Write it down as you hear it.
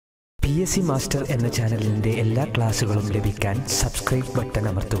PSC master എന്ന ചാനലിൻ്റെ എല്ലാ ക്ലാസുകളും ലഭിക്കാൻ സബ്സ്ക്രൈബ് ബട്ടൺ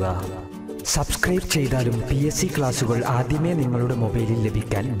അമർത്തുക. സബ്സ്ക്രൈബ് ചെയ്താലും PSC ക്ലാസുകൾ ആദ്യമേ നിങ്ങളുടെ മൊബൈലിൽ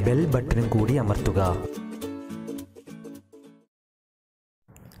ലഭിക്കാൻ ബെൽ ബട്ടണും കൂടി അമർത്തുക.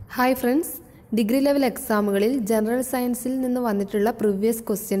 Hi friends, degree level എക്സാമുകളിൽ general സയൻസിൽ നിന്ന് വന്നിട്ടുള്ള പ്രീവിയസ്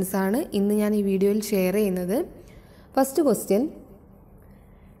ക്വസ്റ്റ്യൻസ് ആണ് ഇന്ന് ഞാൻ ഈ വീഡിയോയിൽ ഷെയർ ചെയ്യുന്നത്. First question,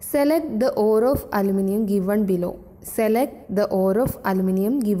 select the or of aluminium given below. Select the or of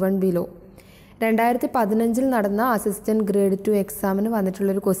aluminium given below 2015 നടന്ന അസിസ്റ്റൻറ്റ് ഗ്രേഡ് 2 എക്സാമിന്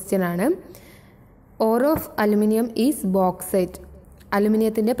വന്നിട്ടുള്ളൊരു ക്വസ്റ്റ്യൻ ആണ്. Or of aluminium is bauxite.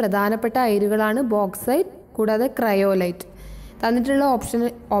 അലുമിനിയത്തിൻ്റെ പ്രധാനപ്പെട്ട അയിരുകളാണ് ബോക്സൈറ്റ് കൂടാതെ ക്രയോലൈറ്റ്. തന്നിട്ടുള്ള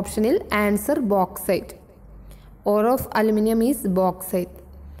ഓപ്ഷനിൽ answer bauxite. Or of aluminium is bauxite.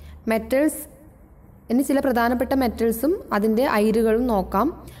 Metals, ഇനി ചില പ്രധാനപ്പെട്ട മെറ്റൽസും അതിൻ്റെ അയിരുകളും നോക്കാം.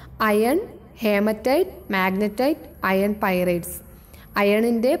 Iron, haematite, magnetite, iron പൈറൈഡ്സ്.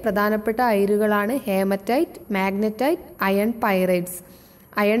 അയണിൻ്റെ പ്രധാനപ്പെട്ട അയിരുകളാണ് ഹേമറ്റൈറ്റ്, മാഗ്നറ്റൈറ്റ്, അയൺ പൈറൈഡ്സ്.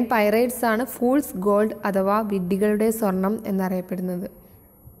 അയൺ പൈറൈഡ്സ് ആണ് ഫൂൾസ് ഗോൾഡ് അഥവാ വിഡ്ഢികളുടെ സ്വർണം എന്നറിയപ്പെടുന്നത്.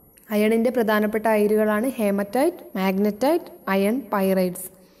 അയണിൻ്റെ പ്രധാനപ്പെട്ട അയിരുകളാണ് ഹേമറ്റൈറ്റ്, മാഗ്നറ്റൈറ്റ്, അയൺ പൈറൈഡ്സ്.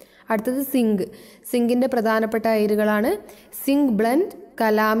 അടുത്തത് സിങ്ക്. സിങ്കിൻ്റെ പ്രധാനപ്പെട്ട അയിരുകളാണ് zinc blend,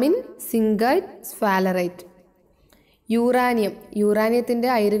 calamine, സിങ്കൈറ്റ്, സ്ഫാലറൈറ്റ്. Uranium. യുറാനിയത്തിൻ്റെ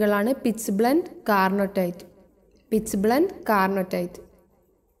അയിരുകളാണ് pitch blend, കാർണോറ്റൈറ്റ്. Pitch blend, കാർണോറ്റൈറ്റ്.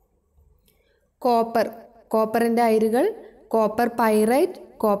 Copper. കോപ്പറിൻ്റെ അയിരുകൾ copper pyrite,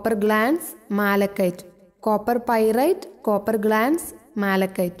 copper glance, malachite. Copper pyrite, copper glance,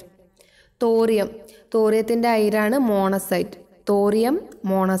 malachite. Thorium. തോറിയത്തിൻ്റെ അയിരാണ് monazite. Thorium,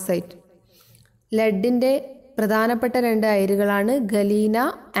 monazite. ലെഡിൻ്റെ പ്രധാനപ്പെട്ട 2 അയിരുകളാണ് galena,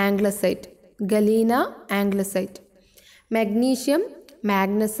 ആംഗ്ലസൈറ്റ്. Galena, ആംഗ്ലസൈറ്റ്. Magnesium,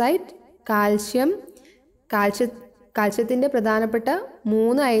 magnesite. Calcium. കാൽഷ്യത്തിൻ്റെ പ്രധാനപ്പെട്ട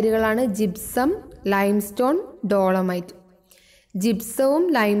 3 അയിരുകളാണ് gypsum, limestone, dolomite. ജിപ്സവും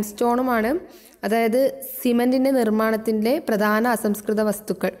ലൈംസ്റ്റോണുമാണ് അതായത് സിമൻറ്റിൻ്റെ നിർമ്മാണത്തിൻ്റെ പ്രധാന അസംസ്കൃത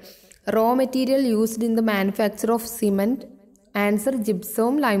വസ്തുക്കൾ. Raw material used in the manufacture of cement. Answer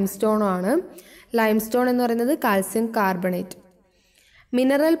ജിപ്സവും ലൈംസ്റ്റോണും ആണ്. Limestone എന്ന് പറയുന്നത് calcium carbonate.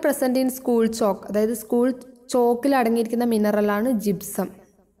 Mineral present in school chalk, അതായത് സ്കൂൾ ചോക്കിൽ അടങ്ങിയിരിക്കുന്ന മിനറലാണ് gypsum.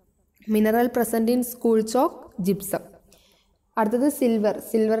 Mineral present in school chalk, gypsum. അടുത്തത് സിൽവർ.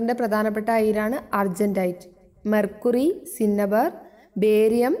 സിൽവറിൻ്റെ പ്രധാനപ്പെട്ട അയിരാണ് അർജൻറ്റൈറ്റ്. Mercury, സിന്നബർ,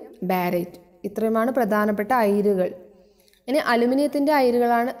 barium, ബാരൈറ്റ്. ഇത്രയുമാണ് പ്രധാനപ്പെട്ട അയിരുകൾ. ഇനി അലുമിനിയത്തിൻ്റെ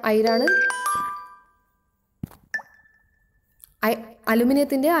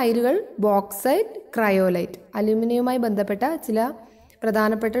അലുമിനിയത്തിൻ്റെ അയിരുകൾ ബോക്സൈറ്റ്, ക്രയോലൈറ്റ്. അലുമിനിയവുമായി ബന്ധപ്പെട്ട ചില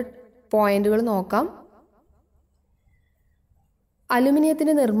പ്രധാനപ്പെട്ട പോയിന്റുകൾ നോക്കാം.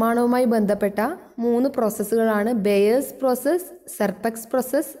 അലുമിനിയത്തിൻ്റെ നിർമ്മാണവുമായി ബന്ധപ്പെട്ട 3 പ്രോസസ്സുകളാണ് bears process, സെർപെക്സ്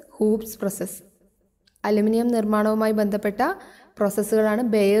process, hoops process. Aluminium നിർമ്മാണവുമായി ബന്ധപ്പെട്ട പ്രോസസ്സുകളാണ്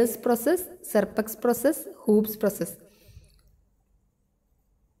bears process, സെർപെക്സ് process, hoops process.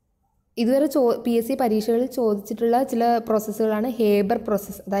 ഇതുവരെ PSC പരീക്ഷകളിൽ ചോദിച്ചിട്ടുള്ള ചില പ്രോസസ്സുകളാണ് ഹേബർ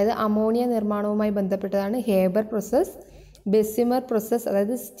പ്രോസസ്സ്, അതായത് അമോണിയ നിർമ്മാണവുമായി ബന്ധപ്പെട്ടതാണ് ഹേബർ പ്രോസസ്സ്. ബെസിമർ പ്രോസസ്സ്,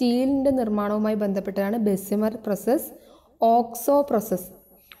 അതായത് സ്റ്റീലിൻ്റെ നിർമ്മാണവുമായി ബന്ധപ്പെട്ടതാണ് Bessemer process. Oxo process.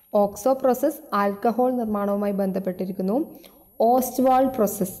 Oxo process alcohol നിർമ്മാണവുമായി ബന്ധപ്പെട്ടിരിക്കുന്നു. ഓസ്റ്റ്വാൾ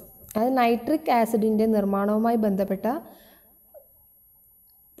പ്രോസസ്സ്, അതായത് നൈട്രിക് ആസിഡിൻ്റെ നിർമ്മാണവുമായി ബന്ധപ്പെട്ട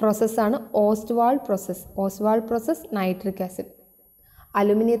പ്രോസസ്സാണ് ഓസ്റ്റ്വാൾ പ്രോസസ്സ്. ഓസ്റ്റ്വാൾ process, nitric acid.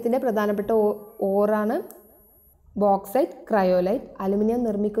 അലുമിനിയത്തിൻ്റെ പ്രധാനപ്പെട്ട ഓറാണ് ബോക്സൈറ്റ്, ക്രയോലൈറ്റ്. അലുമിനിയം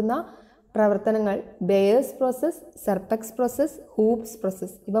നിർമ്മിക്കുന്ന പ്രവർത്തനങ്ങൾ bears process, സെർപെക്സ് process, hoops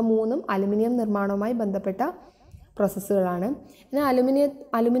process. ഇവ 3ഉം അലുമിനിയം നിർമ്മാണവുമായി ബന്ധപ്പെട്ട പ്രോസസ്സുകളാണ്. ഇനി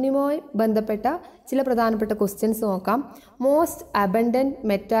അലുമിനിയവുമായി ബന്ധപ്പെട്ട ചില പ്രധാനപ്പെട്ട ക്വസ്റ്റ്യൻസ് നോക്കാം. Most abundant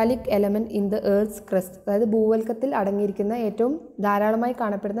metallic element in the earth's crest, അതായത് ഭൂവൽക്കത്തിൽ അടങ്ങിയിരിക്കുന്ന ഏറ്റവും ധാരാളമായി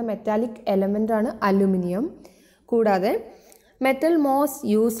കാണപ്പെടുന്ന മെറ്റാലിക് എലമെൻ്റ് ആണ് അലുമിനിയം. കൂടാതെ metal most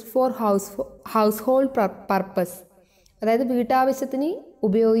used for house hold purpose, അതായത് വീട്ടാവശ്യത്തിന്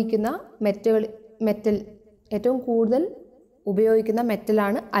ഉപയോഗിക്കുന്ന മെറ്റൽ ഏറ്റവും കൂടുതൽ ഉപയോഗിക്കുന്ന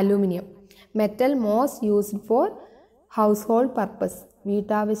മെറ്റലാണ് aluminium. Metal most used for house hold purpose,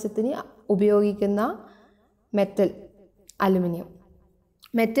 വീട്ടാവശ്യത്തിന് ഉപയോഗിക്കുന്ന metal aluminium.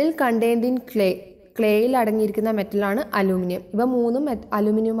 Metal contained in ക്ലേയിൽ അടങ്ങിയിരിക്കുന്ന മെറ്റലാണ് അലുമിനിയം. ഇവ 3ഉം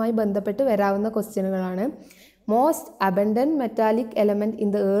അലുമിനിയവുമായി ബന്ധപ്പെട്ട് വരാവുന്ന ക്വസ്റ്റ്യനുകളാണ്. Most abundant metallic element in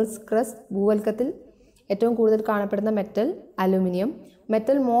the earth's crest, ഭൂവൽക്കത്തിൽ ഏറ്റവും കൂടുതൽ കാണപ്പെടുന്ന metal aluminium.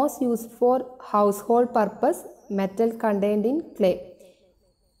 Metal most used for house hold purpose, metal contained in clay.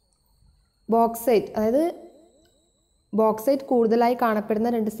 Bauxite, അതായത് bauxite കൂടുതലായി കാണപ്പെടുന്ന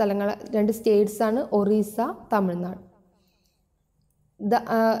 2 സ്റ്റേറ്റ്സ് ആണ് ഒറീസ, തമിഴ്നാട്.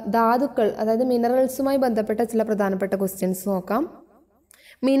 ധാതുക്കൾ അതായത് മിനറൽസുമായി ബന്ധപ്പെട്ട ചില പ്രധാനപ്പെട്ട ക്വസ്റ്റ്യൻസ് നോക്കാം.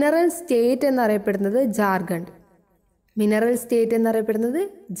 മിനറൽ സ്റ്റേറ്റ് എന്നറിയപ്പെടുന്നത് ജാർഖണ്ഡ്. മിനറൽ സ്റ്റേറ്റ് എന്നറിയപ്പെടുന്നത്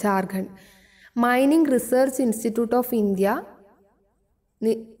Jharkhand. Mining research institute of India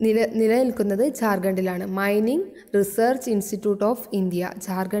നിലനിൽക്കുന്നത് ജാർഖണ്ഡിലാണ്. Mining research institute of India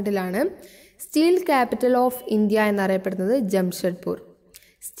ജാർഖണ്ഡിലാണ്. Steel capital of India എന്നറിയപ്പെടുന്നത് Jamshedpur.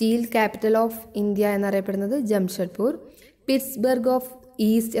 Steel capital of India എന്നറിയപ്പെടുന്നത് Jamshedpur. Pittsburgh of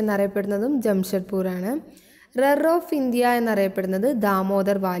east എന്നറിയപ്പെടുന്നതും ജംഷഡ്പൂരാണ്. റർ of India എന്നറിയപ്പെടുന്നത്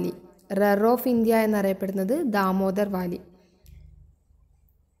ദാമോദർ വാലി. റർ ഓഫ് ഇന്ത്യ എന്നറിയപ്പെടുന്നത് Damodar Valley.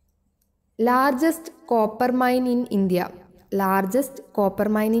 Largest copper mine in India. Largest copper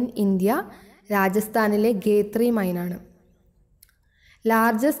mine in India രാജസ്ഥാനിലെ Khetri മൈനാണ്.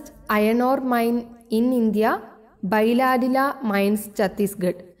 Largest iron or mine in India ബൈലാദില mines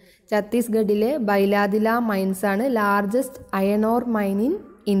Chhattisgarh. ഛത്തീസ്ഗഡിലെ ബൈലാദില mines ആണ് largest iron or mine in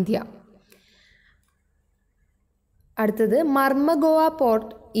India. അടുത്തത് Mormugao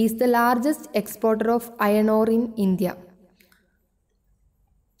port is the largest exporter of iron or in India.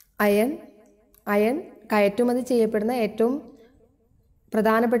 Iron കയറ്റുമതി ചെയ്യപ്പെടുന്ന ഏറ്റവും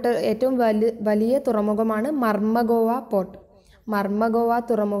പ്രധാനപ്പെട്ട ഏറ്റവും വലിയ തുറമുഖമാണ് മർമഗോവ പോർട്ട്. മർമഗോവ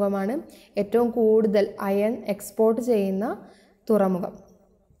തുറമുഖമാണ് ഏറ്റവും കൂടുതൽ അയൺ എക്സ്പോർട്ട് ചെയ്യുന്ന തുറമുഖം.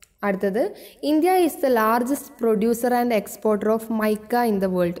 അടുത്തത് India is the largest producer and exporter of mica in the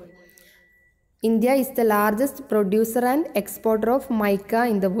world. India is the largest producer and exporter of mica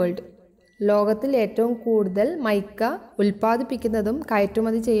in the world. ലോകത്തിൽ ഏറ്റവും കൂടുതൽ മൈക്ക ഉൽപ്പാദിപ്പിക്കുന്നതും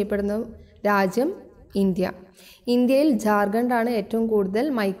കയറ്റുമതി ചെയ്യപ്പെടുന്ന രാജ്യം ഇന്ത്യ. ഇന്ത്യയിൽ ജാർഖണ്ഡാണ് ഏറ്റവും കൂടുതൽ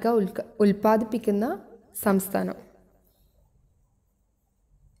മൈക്ക ഉൽപ്പാദിപ്പിക്കുന്ന സംസ്ഥാനം.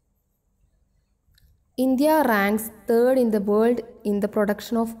 India ranks 3rd in the world in the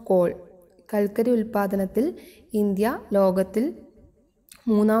production of call. കൽക്കരി ഉൽപ്പാദനത്തിൽ ഇന്ത്യ ലോകത്തിൽ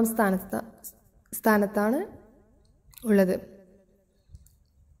 3ാം സ്ഥാനത്താണ് ഉള്ളത്.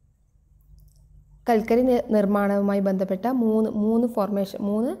 കൽക്കരി നിർമ്മാണവുമായി ബന്ധപ്പെട്ട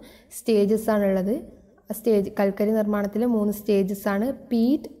മൂന്ന് സ്റ്റേജസ് ആണുള്ളത്. കൽക്കരി നിർമ്മാണത്തിലെ 3 സ്റ്റേജസ് ആണ്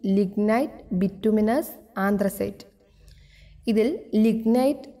പീറ്റ്, ലിഗ്നൈറ്റ്, ബിറ്റുമിനസ്, ആന്ത്രസൈറ്റ്. ഇതിൽ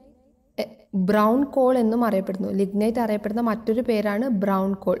ലിഗ്നൈറ്റ് ബ്രൗൺ കോൾ എന്നും അറിയപ്പെടുന്നു. ലിഗ്നൈറ്റ് അറിയപ്പെടുന്ന മറ്റൊരു പേരാണ്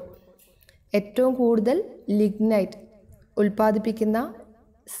ബ്രൗൺ കോൾ. ഏറ്റവും കൂടുതൽ ലിഗ്നൈറ്റ് ഉൽപ്പാദിപ്പിക്കുന്ന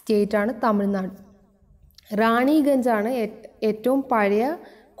സ്റ്റേറ്റാണ് തമിഴ്നാട്. റാണിഗഞ്ചാണ് ഏറ്റവും പഴയ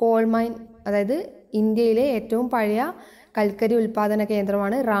കോൾ മൈൻ, അതായത് ഇന്ത്യയിലെ ഏറ്റവും പഴയ കൽക്കരി ഉൽപ്പാദന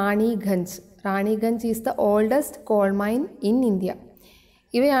കേന്ദ്രമാണ് Raniganj. Raniganj is the oldest call mine in India.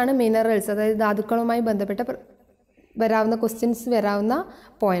 ഇവയാണ് മിനറൽസ്, അതായത് ധാതുക്കളുമായി ബന്ധപ്പെട്ട വരാവുന്ന ക്വസ്റ്റ്യൻസ് വരാവുന്ന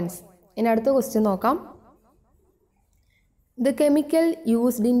പോയിന്റ്സ്. ഇനി അടുത്ത ക്വസ്റ്റ്യൻ നോക്കാം. The chemical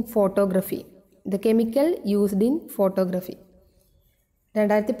used in photography. The chemical used in photography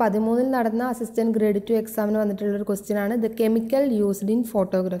 2013 നടന്ന അസിസ്റ്റന്റ് ഗ്രേഡ് 2 എക്സാമിന് വന്നിട്ടുള്ളൊരു ക്വസ്റ്റ്യൻ ആണ്. The chemical used in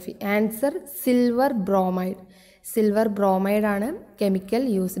photography. Answer silver bromide. Silver bromide ആണ് കെമിക്കൽ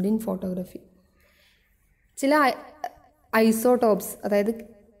യൂസ്ഡ് ഇൻ ഫോട്ടോഗ്രഫി. ചില ഐസോടോപ്സ്, അതായത്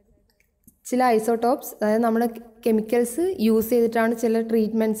നമ്മുടെ കെമിക്കൽസ് യൂസ് ചെയ്തിട്ടാണ് ചില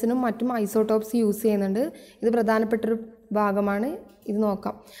ട്രീറ്റ്മെൻറ്റ്സിനും മറ്റും ഐസോടോപ്സ് യൂസ് ചെയ്യുന്നുണ്ട്. ഇത് പ്രധാനപ്പെട്ടൊരു ഭാഗമാണ്. ഇത്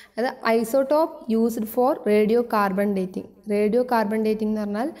നോക്കാം. അത് isotope used for radio carbon dating. Radio carbon dating എന്ന്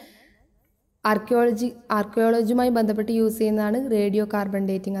പറഞ്ഞാൽ ആർക്കിയോളജിയുമായി ബന്ധപ്പെട്ട് യൂസ് ചെയ്യുന്നതാണ് റേഡിയോ കാർബൺ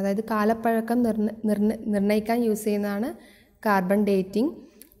ഡേറ്റിംഗ്. അതായത് കാലപ്പഴക്കം നിർണ്ണയിക്കാൻ യൂസ് ചെയ്യുന്നതാണ് കാർബൺ ഡേറ്റിംഗ്.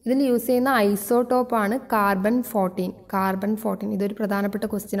 ഇതിൽ യൂസ് ചെയ്യുന്ന ഐസോടോപ്പാണ് കാർബൺ 14. ഇതൊരു പ്രധാനപ്പെട്ട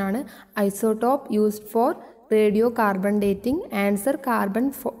ക്വസ്റ്റ്യൻ ആണ്. Isotope used for radio carbon dating. Answer carbon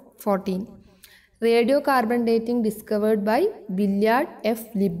 14. Radio carbon dating discovered by Villard F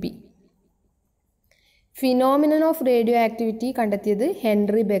ലിബ്ബി. Phenomenon of radio activity കണ്ടെത്തിയത്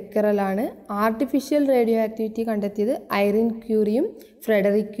ഹെൻറി ബെക്കറലാണ്. ആർട്ടിഫിഷ്യൽ റേഡിയോ ആക്ടിവിറ്റി കണ്ടെത്തിയത് ഐറിൻ ക്യൂറിയും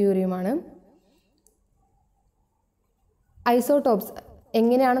ഫ്രെഡറിക് ക്യൂറിയുമാണ്. ഐസോടോപ്സ്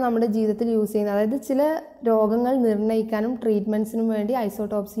എങ്ങനെയാണ് നമ്മുടെ ജീവിതത്തിൽ യൂസ് ചെയ്യുന്നത്, അതായത് ചില രോഗങ്ങൾ നിർണ്ണയിക്കാനും ട്രീറ്റ്മെൻറ്റ്സിനും വേണ്ടി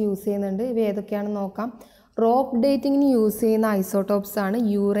ഐസോടോപ്സ് യൂസ് ചെയ്യുന്നുണ്ട്. ഇവ ഏതൊക്കെയാണെന്ന് നോക്കാം. റോക്ക് ഡേറ്റിങ്ങിന് യൂസ് ചെയ്യുന്ന ഐസോടോപ്സ് ആണ്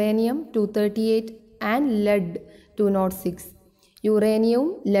യുറേനിയം 238 ആൻഡ് ലെഡ് 206. യുറേനിയവും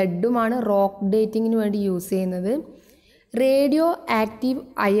ലെഡുമാണ് റോക്ക് ഡേറ്റിങ്ങിന് വേണ്ടി യൂസ് ചെയ്യുന്നത്. റേഡിയോ ആക്റ്റീവ്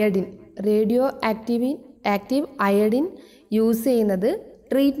അയഡിൻ യൂസ് ചെയ്യുന്നത്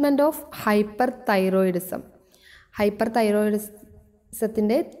ട്രീറ്റ്മെൻറ്റ് ഓഫ് ഹൈപ്പർ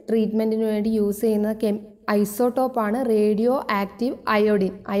തൈറോയിഡിസത്തിൻ്റെ ട്രീറ്റ്മെൻറ്റിന് വേണ്ടി യൂസ് ചെയ്യുന്ന ഐസോടോപ്പാണ് റേഡിയോ ആക്റ്റീവ്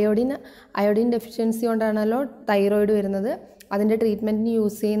അയോഡിൻ ഡെഫിഷ്യൻസി കൊണ്ടാണല്ലോ തൈറോയിഡ് വരുന്നത്. അതിൻ്റെ ട്രീറ്റ്മെൻറ്റിന്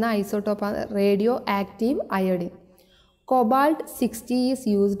യൂസ് ചെയ്യുന്ന ഐസോടോപ്പാണ് radio active Cobalt 60 is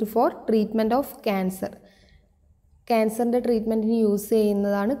used for treatment of cancer. ക്യാൻസറിൻ്റെ ട്രീറ്റ്മെൻറ്റിന് യൂസ്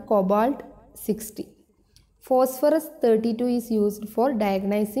ചെയ്യുന്നതാണ് cobalt 60. Phosphorus 32 is used for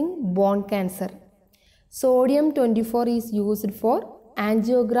ഡയഗ്നൈസിങ് bone cancer. Sodium 24 is used for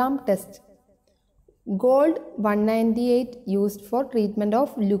angiogram test. Gold 198 used for treatment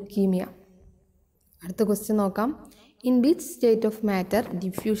of leukaemia. അടുത്ത question നോക്കാം. In which state of matter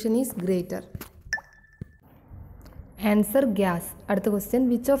diffusion is greater? Answer gas. അടുത്ത question.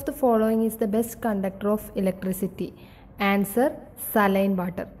 Which of the following is the best conductor of electricity? Answer saline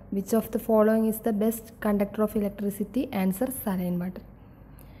water. Which of the following is the best conductor of electricity? Answer saline water.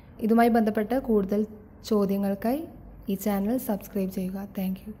 ഇതുമായി ബന്ധപ്പെട്ട കൂടുതൽ ചോദ്യങ്ങൾക്കായി ഈ channel subscribe ചെയ്യുക.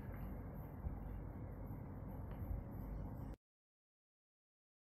 Thank you.